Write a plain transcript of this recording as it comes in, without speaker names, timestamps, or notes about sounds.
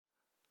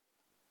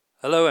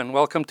Hello and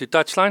welcome to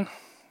Touchline.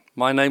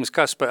 My name is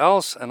Casper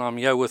Els and I'm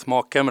here with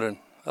Mark Cameron.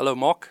 Hello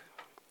Mark.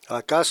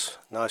 Hi Cas,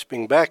 nice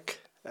being back.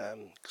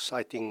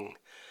 Exciting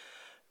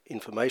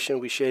information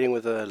we're sharing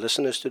with the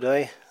listeners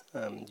today.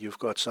 You've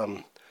got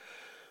some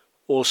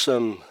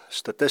awesome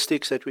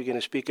statistics that we're going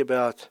to speak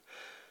about.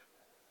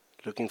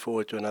 Looking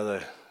forward to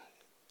another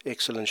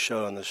excellent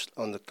show on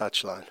the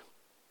Touchline.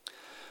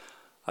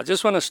 I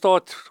just want to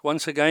start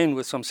once again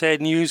with some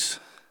sad news.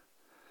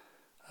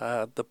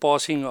 The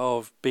passing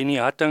of Benny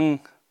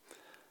Hattingh.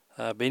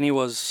 Benny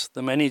was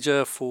the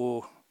manager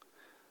for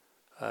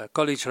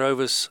College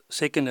Rovers'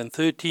 second and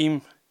third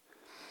team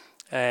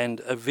and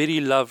a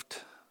very loved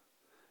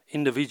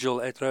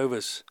individual at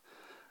Rovers.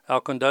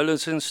 Our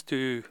condolences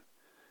to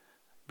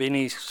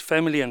Benny's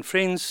family and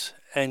friends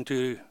and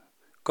to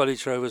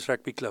College Rovers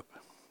Rugby Club.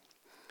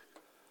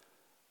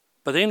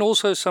 But then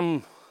also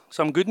some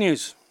good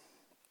news.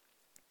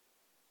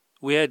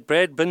 We had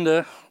Brad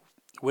Binder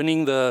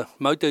winning the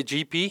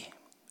MotoGP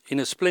in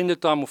a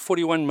splendid time of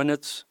 41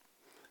 minutes,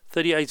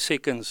 38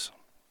 seconds,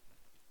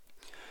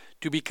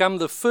 to become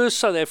the first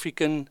South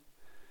African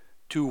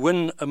to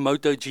win a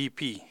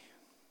MotoGP.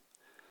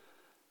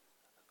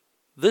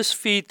 This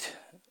feat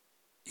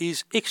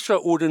is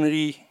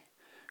extraordinary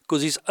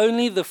because he's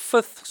only the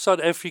fifth South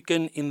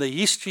African in the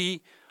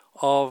history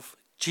of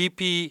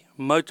GP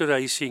motor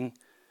racing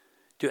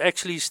to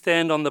actually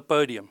stand on the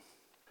podium.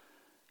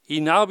 He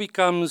now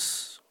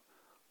becomes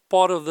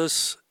part of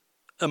this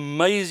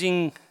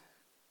amazing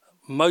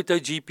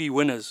MotoGP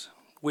winners,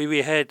 where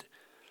we had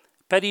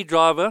Paddy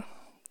Driver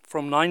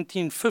from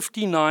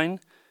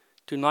 1959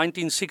 to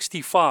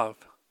 1965,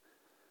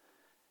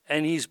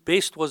 and his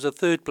best was a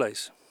third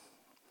place.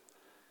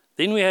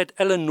 Then we had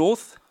Alan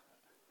North,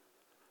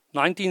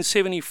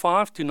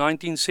 1975 to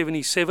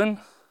 1977.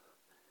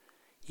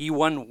 He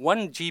won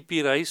one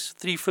GP race,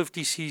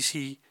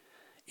 350cc,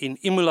 in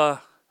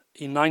Imola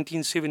in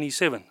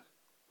 1977.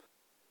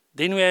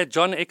 Then we had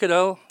John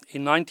Eckerdale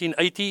in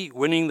 1980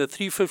 winning the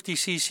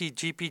 350cc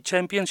GP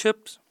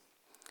championships.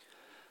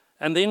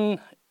 And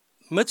then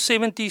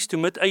mid-70s to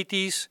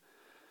mid-80s,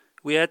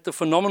 we had the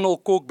phenomenal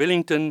Cork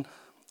Billington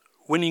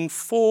winning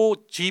 4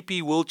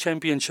 GP World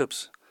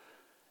Championships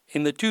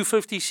in the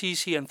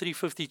 250cc and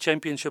 350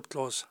 championship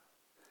class.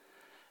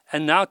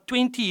 And now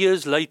 20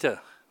 years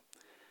later,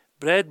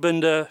 Brad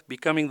Binder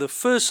becoming the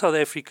first South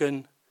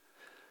African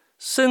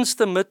since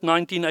the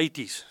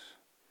mid-1980s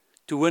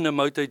to win a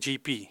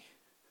MotoGP.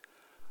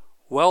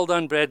 Well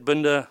done, Brad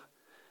Binder,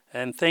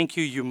 and thank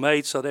you, you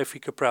made South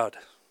Africa proud.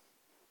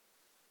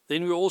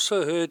 Then we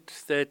also heard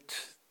that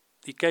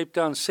the Cape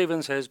Town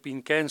Sevens has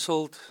been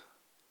cancelled.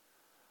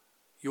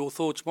 Your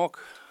thoughts, Mark?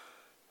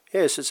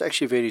 Yes, it's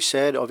actually very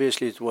sad.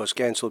 Obviously, it was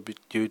cancelled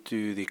due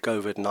to the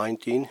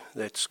COVID-19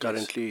 that's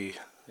currently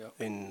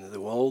in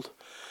the world.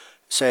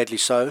 Sadly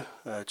so.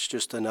 It's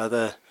just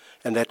another,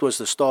 and that was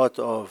the start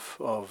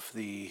of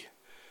the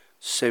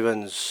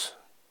Sevens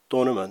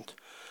tournament.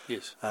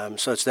 Yes.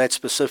 So it's that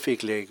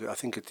specific leg. I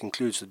think it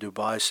includes the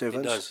Dubai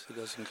Sevens. It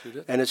does include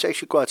it. And it's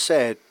actually quite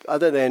sad.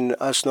 Other than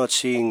us not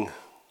seeing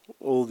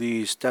all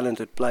these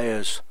talented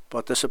players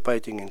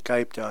participating in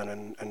Cape Town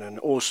and an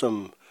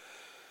awesome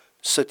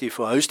city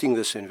for hosting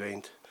this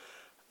event,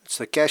 it's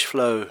the cash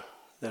flow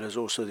that is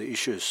also the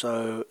issue.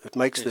 So it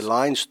makes the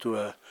Lions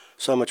Tour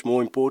so much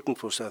more important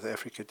for South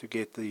Africa to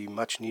get the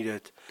much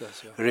needed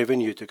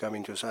revenue to come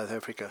into South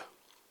Africa.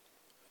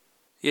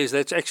 Yes,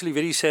 that's actually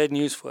very sad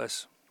news for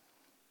us.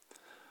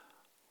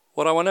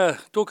 What I want to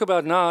talk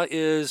about now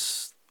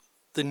is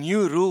the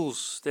new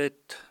rules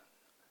that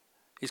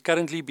is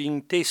currently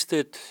being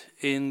tested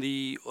in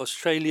the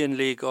Australian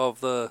leg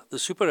of the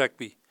Super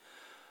Rugby.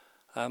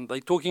 They're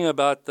talking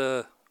about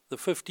the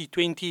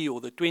 50-20 or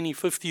the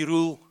 20-50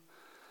 rule.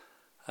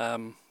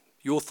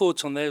 Your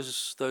thoughts on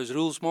those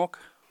rules, Mark?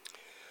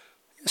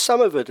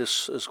 Some of it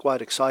is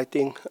quite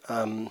exciting.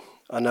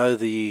 I know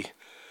the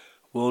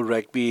World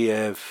Rugby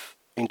have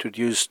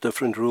introduced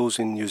different rules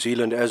in New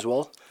Zealand as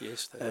well.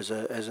 Yes, as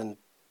a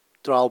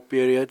trial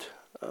period.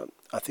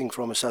 I think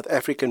from a South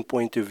African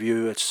point of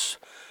view,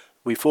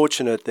 we're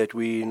fortunate that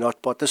we're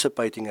not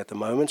participating at the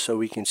moment, so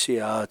we can see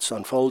how it's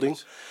unfolding.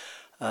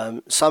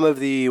 Some of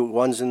the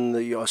ones in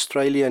the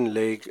Australian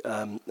leg,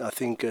 I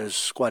think,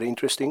 is quite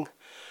interesting.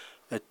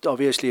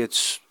 Obviously,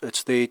 it's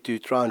there to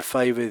try and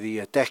favour the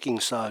attacking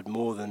side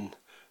more than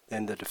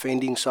the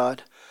defending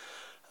side.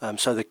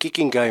 So the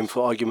kicking game,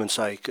 for argument's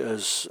sake,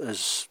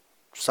 is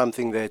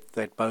something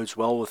that bodes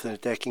well with an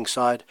attacking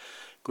side,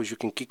 because you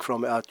can kick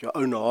from out your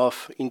own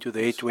half into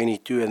the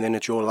 22 and then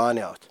it's your line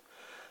out.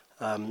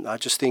 I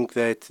just think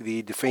that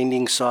the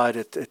defending side,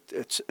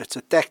 it's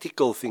a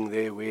tactical thing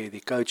there where the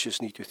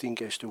coaches need to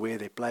think as to where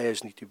their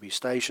players need to be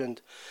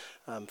stationed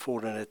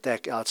for an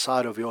attack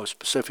outside of your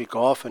specific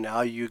half and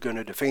how you're going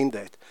to defend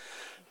that.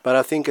 But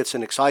I think it's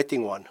an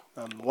exciting one,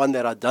 one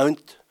that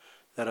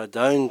that I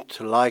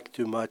don't like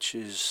too much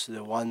is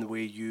the one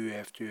where you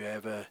have to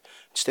have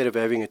instead of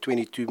having a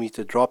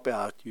 22-meter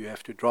dropout, you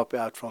have to drop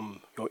out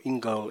from your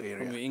in-goal area.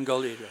 From your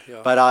in-goal area,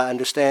 yeah. But I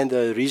understand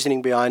the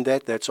reasoning behind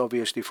that. That's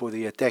obviously for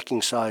the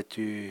attacking side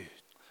to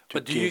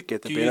but get the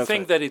benefit. Do you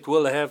think that it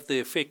will have the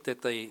effect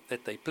that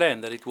they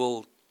plan, that it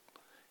will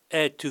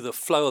add to the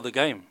flow of the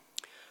game?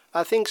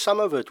 I think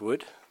some of it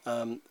would.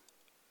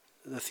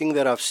 The thing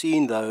that I've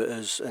seen, though,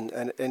 is, and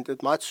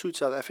it might suit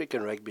South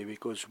African rugby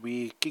because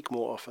we kick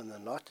more often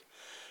than not,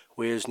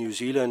 whereas New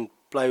Zealand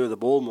play with the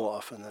ball more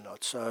often than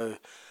not. So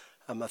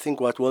I think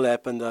what will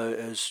happen, though,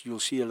 is you'll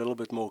see a little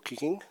bit more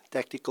kicking,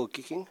 tactical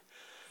kicking,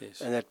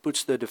 Yes. and that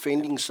puts the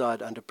defending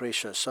side under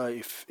pressure. So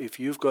if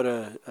you've got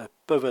a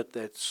pivot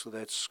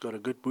that's got a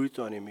good boot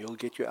on him, he'll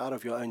get you out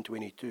of your own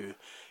 22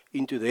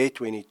 into their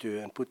 22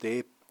 and put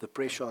the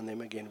pressure on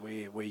them again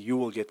where you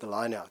will get the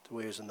line out.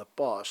 Whereas in the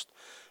past,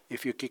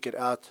 if you kick it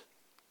out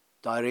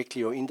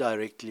directly or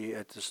indirectly,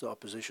 it is the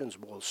opposition's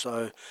ball.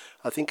 So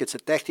I think it's a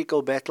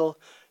tactical battle.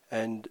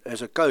 And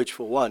as a coach,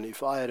 for one,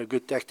 if I had a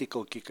good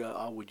tactical kicker,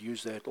 I would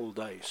use that all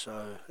day.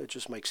 So it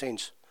just makes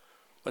sense.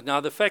 But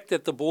now the fact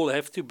that the ball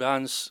have to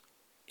bounce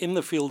in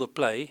the field of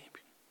play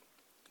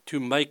to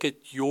make it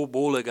your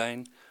ball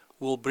again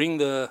will bring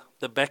the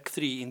back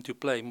three into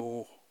play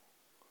more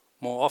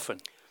often.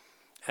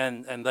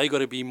 And they got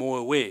to be more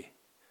aware.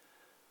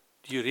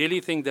 Do you really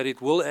think that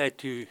it will add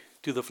to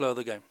the flow of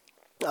the game?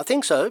 I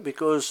think so,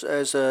 because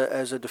as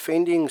a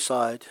defending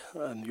side,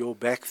 your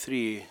back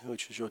three,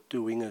 which is your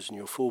two wingers and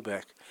your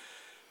fullback,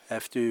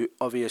 have to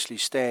obviously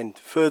stand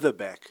further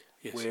back.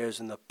 Yes. Whereas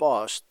in the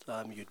past,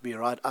 you'd be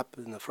right up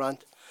in the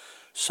front.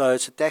 So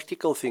it's a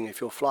tactical thing.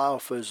 If your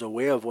fly-off is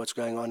aware of what's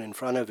going on in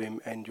front of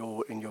him and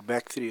your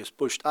back three is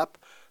pushed up,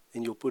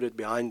 then you'll put it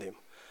behind them.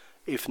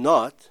 If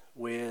not,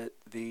 where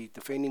the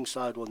defending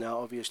side will now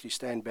obviously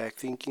stand back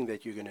thinking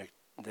that you're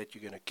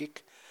gonna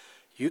kick,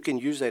 you can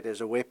use that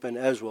as a weapon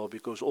as well,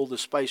 because all the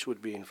space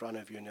would be in front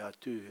of you now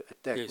to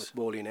attack. Yes. With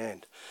ball in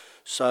hand.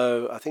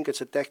 So I think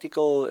it's a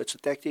tactical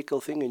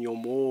thing, and your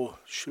more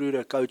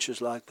shrewder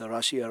coaches like the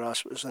Rassie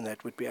Erasmus and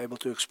that would be able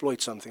to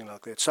exploit something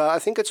like that. So I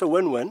think it's a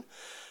win-win.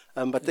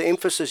 But the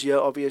emphasis here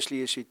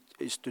obviously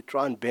is to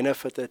try and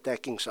benefit the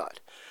attacking side.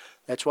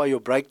 That's why your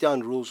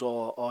breakdown rules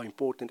are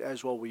important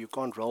as well, where you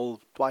can't roll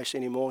twice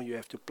anymore. You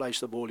have to place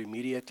the ball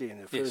immediately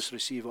and the first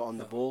receiver on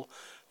the ball.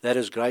 That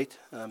is great.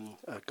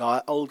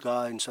 Old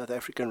guy in South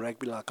African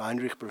rugby like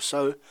Heinrich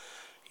Brousseau,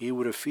 he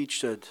would have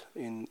featured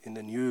in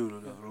the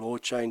new law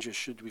changes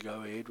should we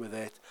go ahead with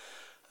that.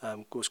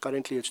 Because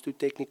currently it's too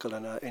technical,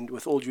 and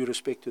with all due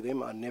respect to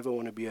them, I never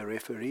want to be a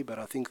referee, but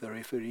I think the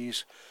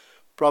referees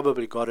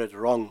probably got it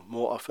wrong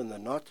more often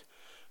than not.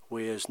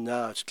 Whereas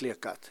now it's clear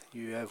cut.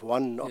 You have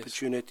one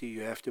opportunity,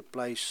 you have to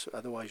place,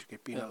 otherwise you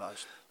get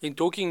penalized. In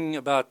talking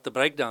about the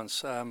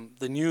breakdowns,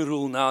 the new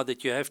rule now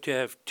that you have to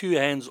have two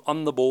hands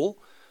on the ball,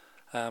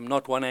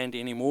 not one hand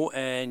anymore,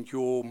 and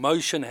your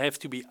motion have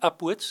to be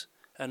upwards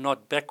and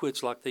not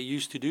backwards like they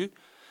used to do.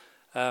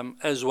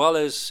 As well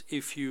as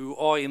if you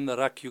are in the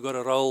ruck, you got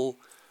to roll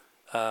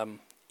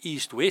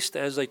east-west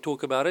as they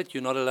talk about it.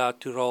 You're not allowed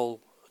to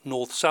roll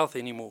north-south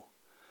anymore.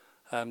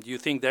 Do you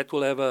think that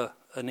will have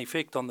an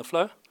effect on the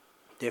flow?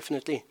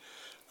 Definitely.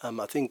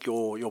 I think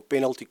your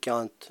penalty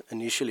count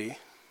initially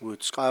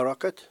would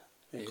skyrocket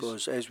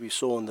because as we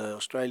saw in the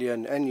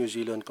Australian and New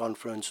Zealand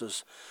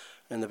conferences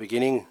in the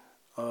beginning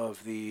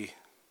of the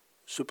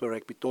Super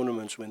Rugby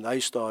tournaments, when they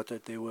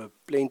started, there were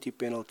plenty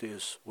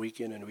penalties week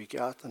in and week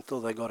out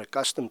until they got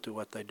accustomed to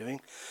what they're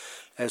doing.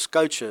 As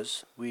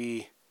coaches,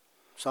 we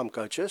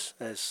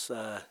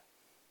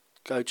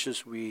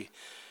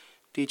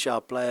teach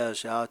our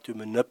players how to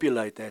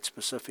manipulate that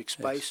specific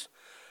space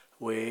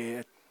where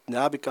it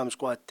now becomes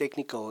quite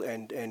technical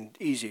and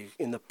easy.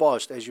 In the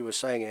past, as you were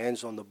saying,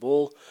 hands on the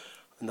ball.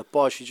 In the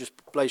past, you just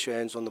place your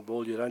hands on the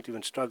ball. You don't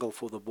even struggle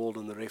for the ball,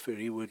 and the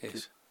referee would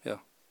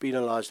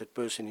penalize that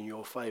person in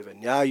your favor.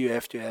 Now you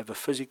have to have a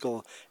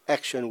physical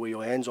action where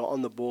your hands are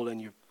on the ball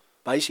and you're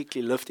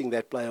basically lifting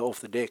that player off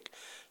the deck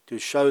to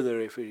show the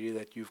referee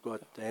that you've got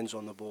hands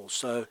on the ball.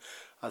 So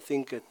I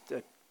think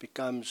it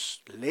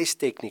becomes less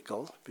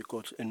technical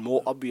and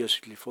more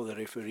obviously for the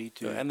referee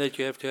to... and that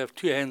you have to have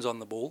two hands on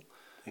the ball.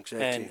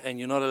 Exactly. And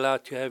you're not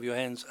allowed to have your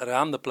hands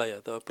around the player,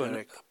 the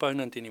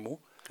opponent anymore.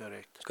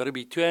 Correct. It's got to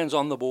be two hands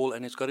on the ball,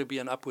 and it's got to be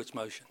an upwards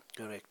motion.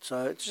 Correct.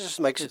 So it just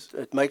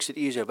makes it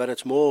easier, but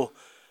it's more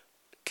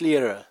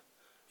clearer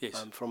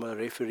from a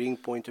refereeing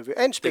point of view,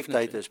 and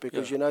spectators,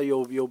 because you know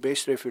your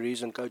best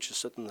referees and coaches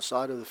sit on the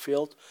side of the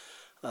field.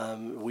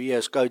 We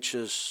as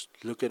coaches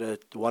look at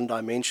it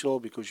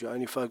one-dimensional because you're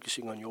only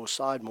focusing on your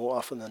side more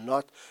often than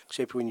not,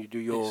 except when you do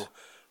your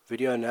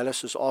video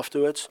analysis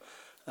afterwards.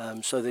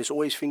 So there's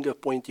always finger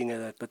pointing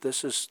at it, but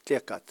this is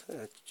clear cut.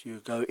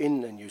 You go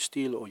in and you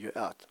steal or you're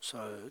out, so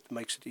it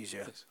makes it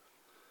easier. Yes.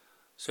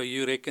 So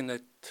you reckon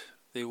that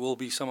there will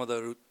be some of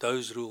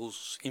those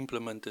rules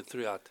implemented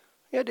throughout?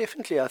 Yeah,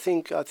 definitely. I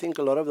think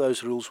a lot of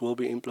those rules will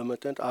be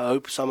implemented. I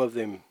hope some of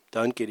them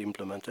don't get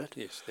implemented.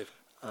 Yes,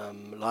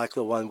 definitely. Like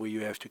the one where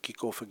you have to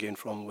kick off again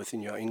from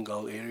within your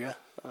in-goal area.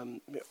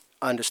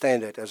 I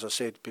understand that, as I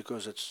said,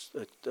 because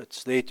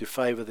it's there to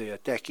favour the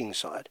attacking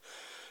side.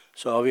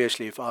 So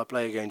obviously, if I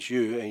play against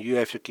you and you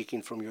have to kick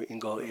in from your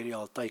in-goal area,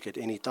 I'll take it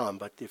any time.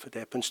 But if it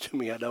happens to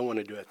me, I don't want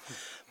to do it.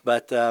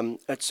 But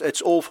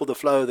it's all for the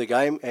flow of the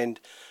game. And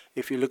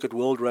if you look at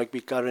World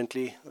Rugby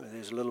currently,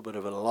 there's a little bit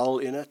of a lull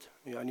in it.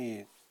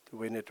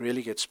 When it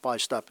really gets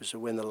spiced up is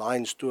when the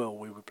Lions tour,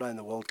 we were playing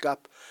the World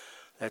Cup.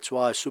 That's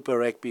why Super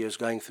Rugby is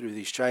going through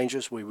these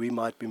changes where we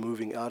might be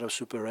moving out of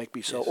Super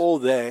Rugby. So all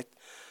that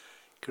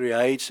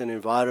creates an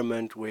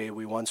environment where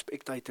we want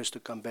spectators to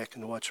come back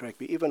and watch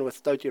rugby. Even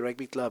with Toti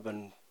Rugby Club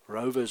and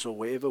Rovers or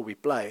wherever we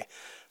play,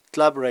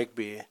 club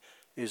rugby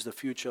is the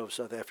future of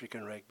South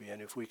African rugby.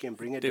 And if we can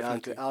bring it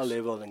down to our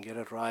level and get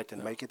it right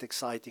and make it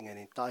exciting and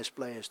entice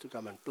players to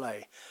come and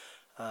play,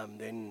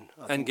 then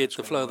I think get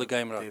the flow of the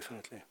game right.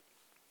 Definitely.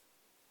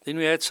 Then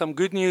we had some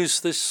good news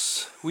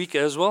this week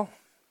as well.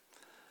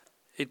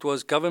 It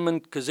was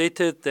government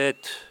gazetted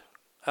that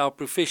our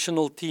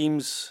professional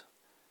teams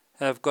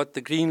have got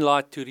the green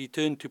light to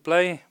return to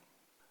play.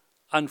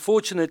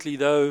 Unfortunately,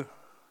 though,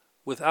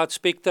 without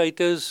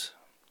spectators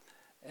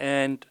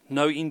and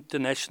no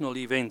international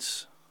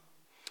events.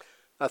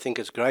 I think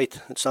it's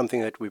great. It's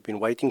something that we've been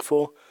waiting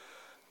for.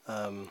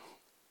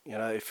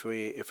 If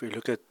we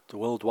look at the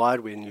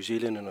worldwide, where New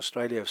Zealand and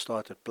Australia have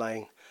started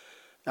playing,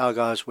 our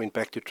guys went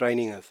back to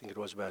training, I think it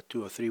was about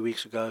 2 or 3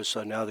 weeks ago,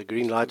 so now the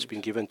green light's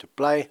been given to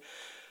play.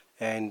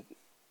 And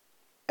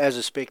as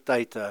a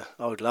spectator,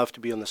 I would love to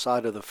be on the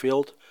side of the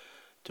field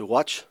to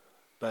watch,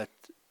 but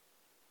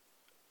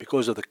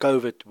because of the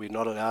COVID, we're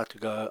not allowed to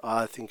go.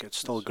 I think it's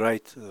still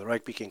great. The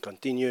rugby can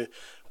continue.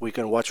 We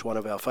can watch one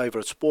of our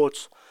favourite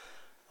sports.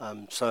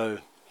 So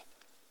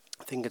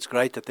I think it's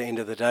great at the end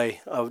of the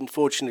day.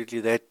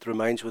 Unfortunately, that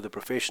remains with the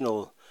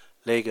professional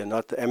leg and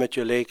not the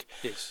amateur leg.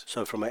 Yes.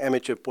 So from an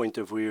amateur point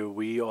of view,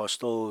 we are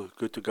still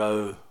good to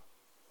go,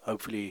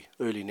 hopefully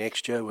early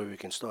next year, where we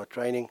can start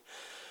training.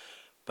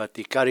 But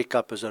the Currie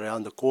Cup is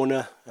around the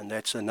corner, and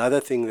that's another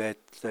thing that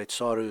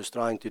SARU is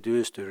trying to do,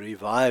 is to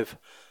revive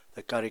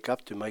the Currie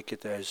Cup to make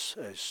it as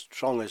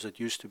strong as it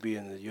used to be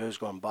in the years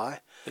gone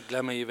by. The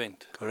glamour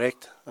event.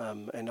 Correct.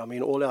 And I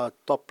mean, all our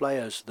top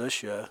players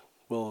this year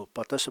will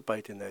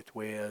participate in that,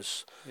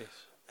 whereas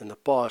in the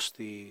past,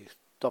 the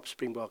top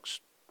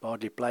Springboks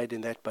hardly played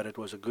in that, but it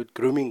was a good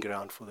grooming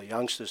ground for the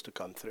youngsters to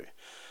come through.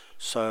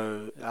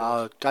 So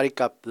our Currie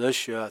Cup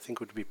this year, I think,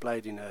 would be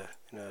played in a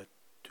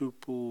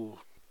two-pool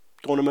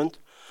tournament,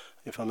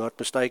 if I'm not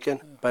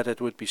mistaken, but it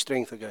would be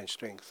strength against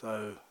strength.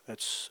 So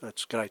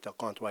it's great. I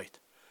can't wait.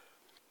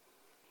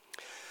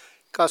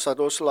 Cas, I'd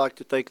also like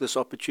to take this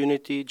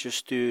opportunity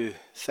just to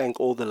thank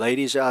all the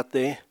ladies out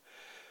there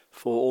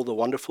for all the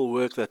wonderful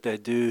work that they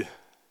do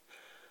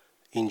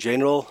in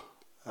general,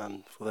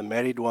 for the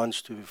married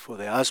ones, for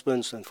their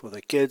husbands and for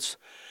their kids,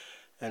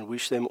 and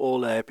wish them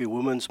all a happy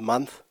Women's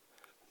Month.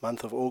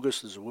 Month of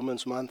August is a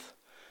Women's Month.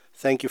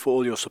 Thank you for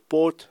all your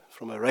support.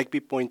 From a rugby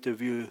point of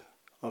view,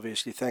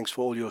 obviously thanks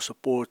for all your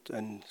support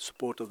and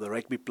support of the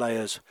rugby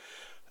players.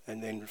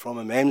 And then from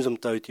a Mams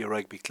Mtoti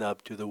Rugby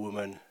Club to the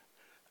women,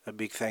 a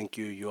big thank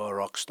you. You are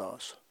rock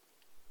stars.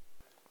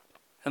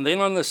 And then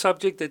on the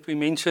subject that we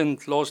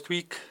mentioned last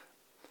week,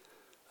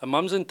 a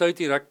Mams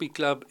Mtoti Rugby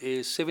Club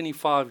is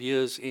 75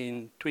 years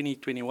in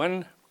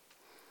 2021.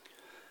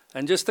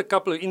 And just a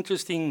couple of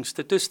interesting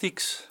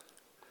statistics.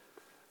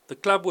 The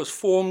club was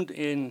formed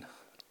in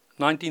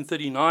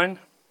 1939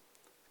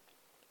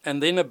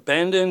 and then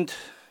abandoned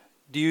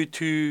due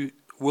to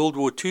World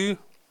War II.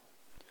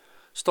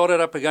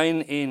 Started up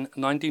again in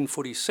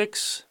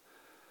 1946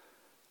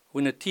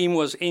 when a team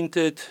was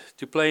entered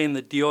to play in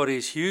the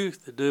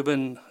DRSU, the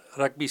Durban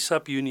Rugby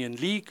Sub-Union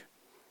League,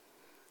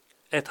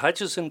 at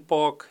Hutchison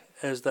Park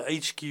as the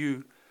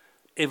HQ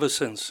ever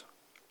since.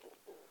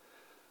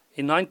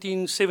 In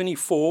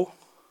 1974,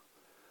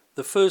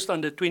 the first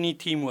under-20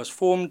 team was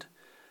formed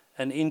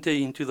and entered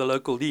into the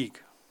local league.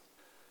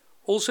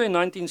 Also in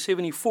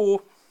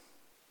 1974,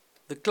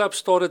 the club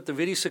started the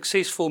very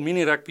successful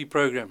mini-rugby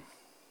program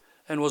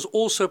and was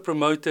also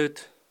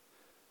promoted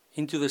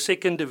into the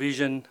second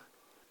division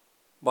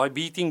by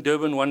beating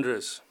Durban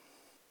Wanderers.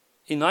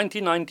 In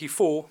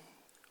 1994,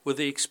 with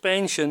the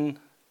expansion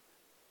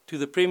to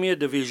the Premier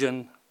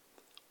Division,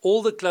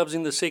 all the clubs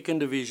in the second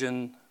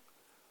division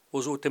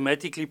was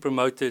automatically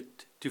promoted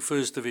to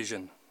first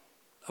division.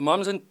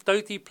 Mams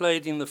Mtoti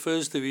played in the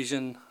first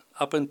division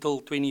up until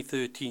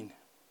 2013.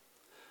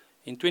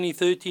 In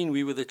 2013,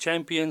 we were the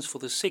champions for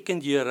the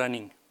second year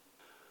running,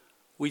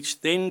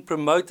 which then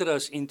promoted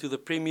us into the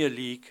Premier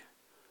League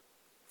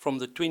from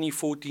the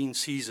 2014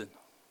 season.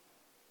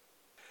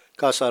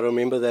 Cas, I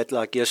remember that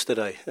like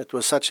yesterday. It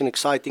was such an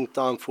exciting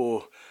time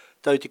for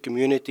Toti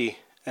community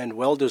and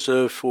well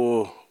deserved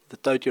for the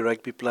Toti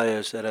rugby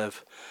players that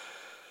have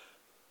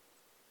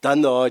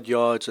done the hard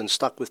yards and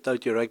stuck with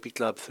Toti Rugby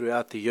Club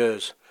throughout the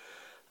years.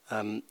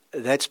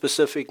 That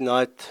specific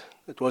night,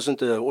 it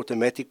wasn't an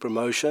automatic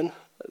promotion.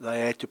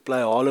 They had to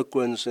play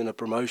Harlequins in a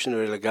promotion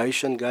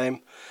relegation game.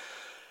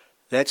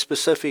 That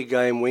specific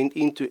game went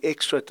into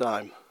extra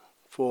time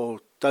for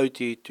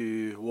Toti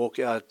to walk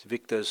out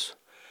victors.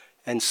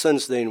 And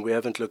since then, we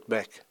haven't looked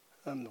back.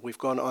 We've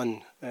gone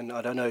on, and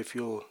I don't know if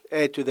you'll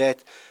add to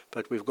that,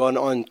 but we've gone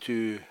on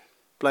to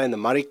play in the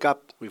Murray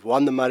Cup. We've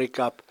won the Murray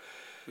Cup.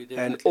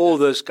 And all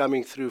this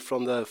coming through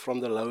from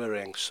the lower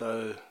ranks.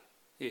 So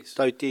yes.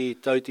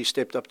 Toti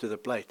stepped up to the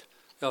plate.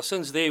 Well,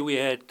 since there we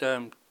had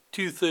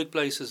 2 third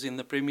places in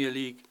the Premier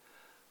League,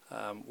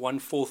 1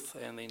 fourth,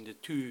 and then the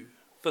 2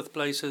 fifth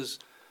places.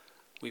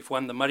 We've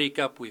won the Murray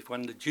Cup, we've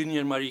won the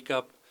Junior Murray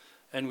Cup,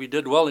 and we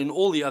did well in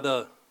all the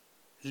other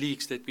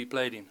leagues that we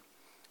played in.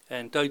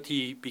 And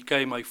Toti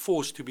became a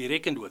force to be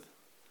reckoned with.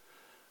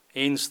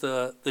 Hence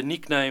the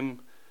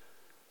nickname,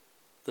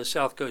 the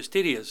South Coast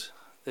Terriers,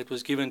 that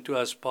was given to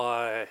us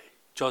by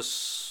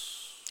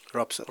Josh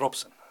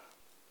Robson.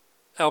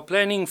 Our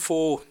planning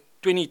for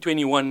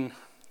 2021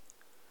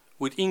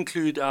 would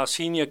include our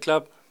senior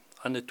club,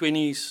 under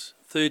 20s,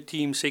 third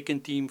team,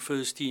 second team,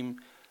 first team,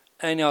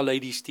 and our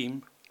ladies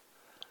team.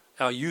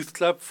 Our youth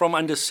club from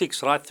under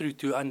 6 right through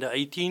to under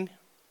 18,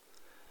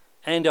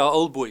 and our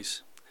old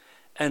boys.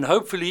 And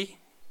hopefully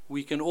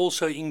we can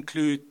also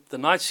include the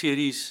night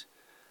series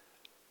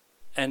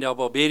and our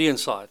Barbarian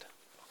side.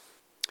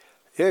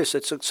 Yes,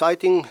 it's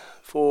exciting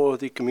for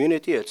the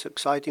community. It's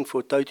exciting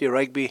for Toti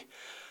Rugby.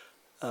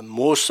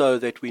 More so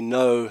that we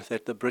know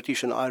that the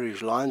British and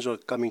Irish Lions are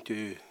coming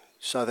to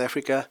South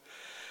Africa.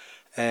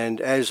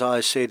 And as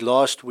I said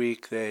last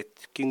week, that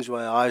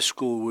Kingsway High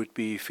School would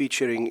be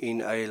featuring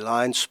in a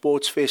Lions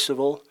Sports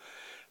Festival,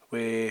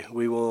 where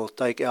we will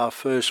take our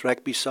first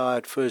rugby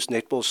side, first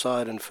netball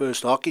side, and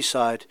first hockey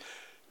side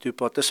to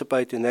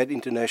participate in that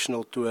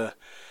international tour.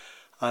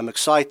 I'm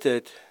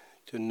excited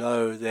to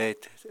know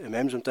that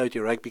Mamsam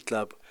Toti Rugby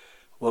Club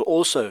will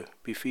also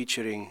be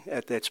featuring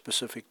at that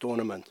specific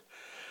tournament.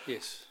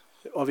 Yes.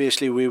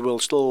 Obviously, we will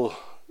still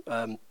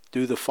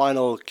do the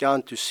final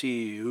count to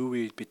see who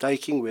we'll be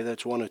taking, whether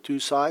it's 1 or 2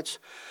 sides,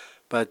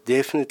 but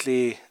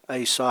definitely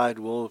a side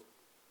will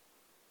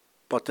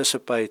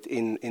participate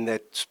in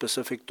that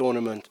specific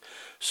tournament.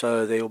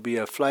 So there will be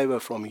a flavour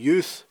from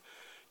youth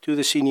to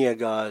the senior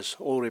guys,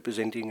 all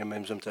representing a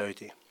Mamsam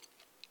Toti.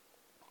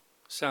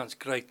 Sounds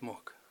great,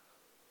 Mark.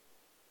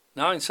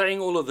 Now, in saying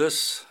all of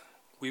this,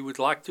 we would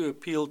like to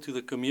appeal to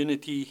the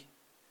community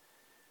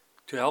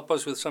to help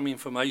us with some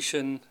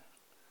information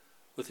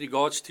with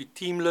regards to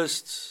team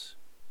lists,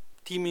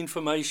 team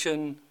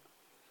information,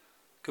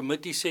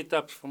 committee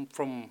setups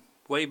from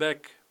way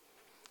back,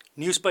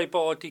 newspaper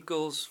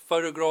articles,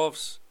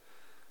 photographs,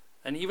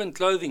 and even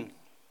clothing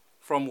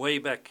from way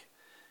back.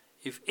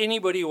 If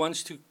anybody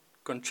wants to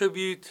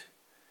contribute,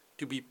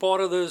 to be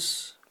part of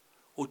this,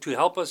 or to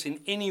help us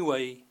in any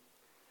way,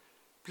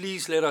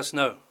 please let us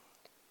know.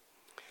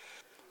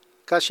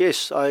 Kas,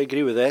 yes, I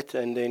agree with that.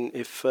 And then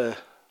if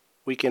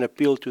we can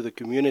appeal to the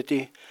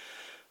community,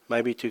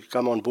 maybe to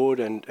come on board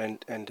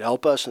and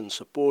help us and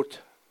support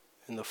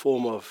in the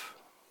form of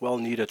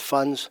well-needed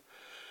funds,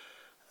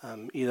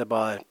 either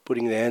by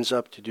putting their hands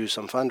up to do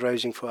some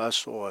fundraising for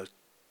us or a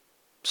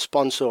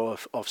sponsor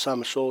of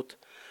some sort.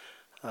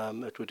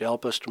 It would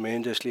help us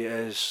tremendously,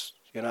 as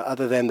you know,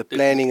 other than the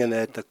planning and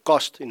the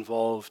cost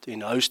involved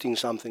in hosting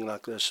something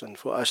like this, and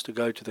for us to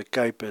go to the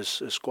Cape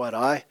is quite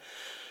high.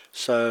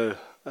 So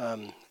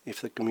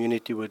if the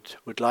community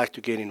would like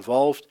to get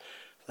involved,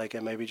 they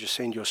can maybe just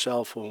send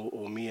yourself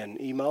or me an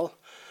email.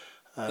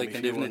 They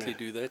can definitely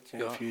do that.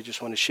 Yeah. If you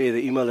just want to share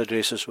the email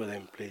addresses with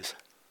them, please.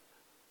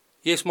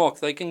 Yes, Mark,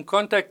 they can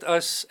contact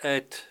us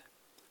at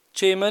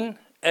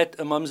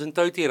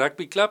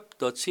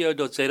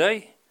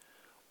chairman@amamsantotirugbyclub.co.za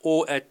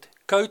or at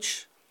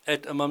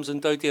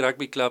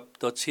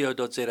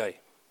coach@amamsantotirugbyclub.co.za.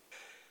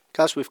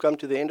 Kas, we've come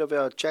to the end of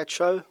our chat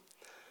show.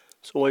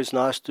 It's always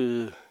nice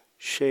to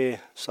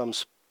share some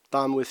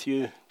time with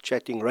you,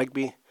 chatting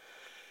rugby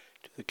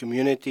to the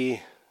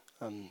community.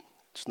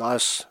 It's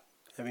nice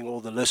having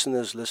all the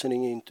listeners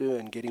listening into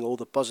and getting all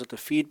the positive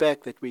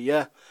feedback that we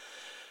hear.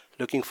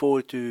 Looking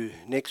forward to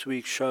next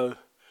week's show.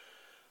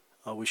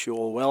 I wish you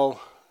all well.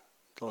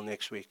 Till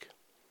next week.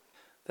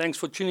 Thanks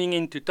for tuning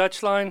in to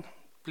Touchline.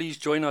 Please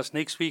join us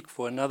next week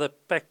for another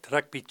packed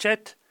rugby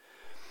chat.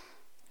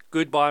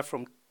 Goodbye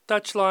from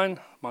Touchline,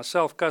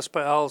 myself,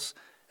 Casper Els,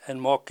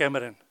 and Mark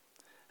Cameron.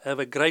 Have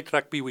a great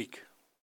rugby week.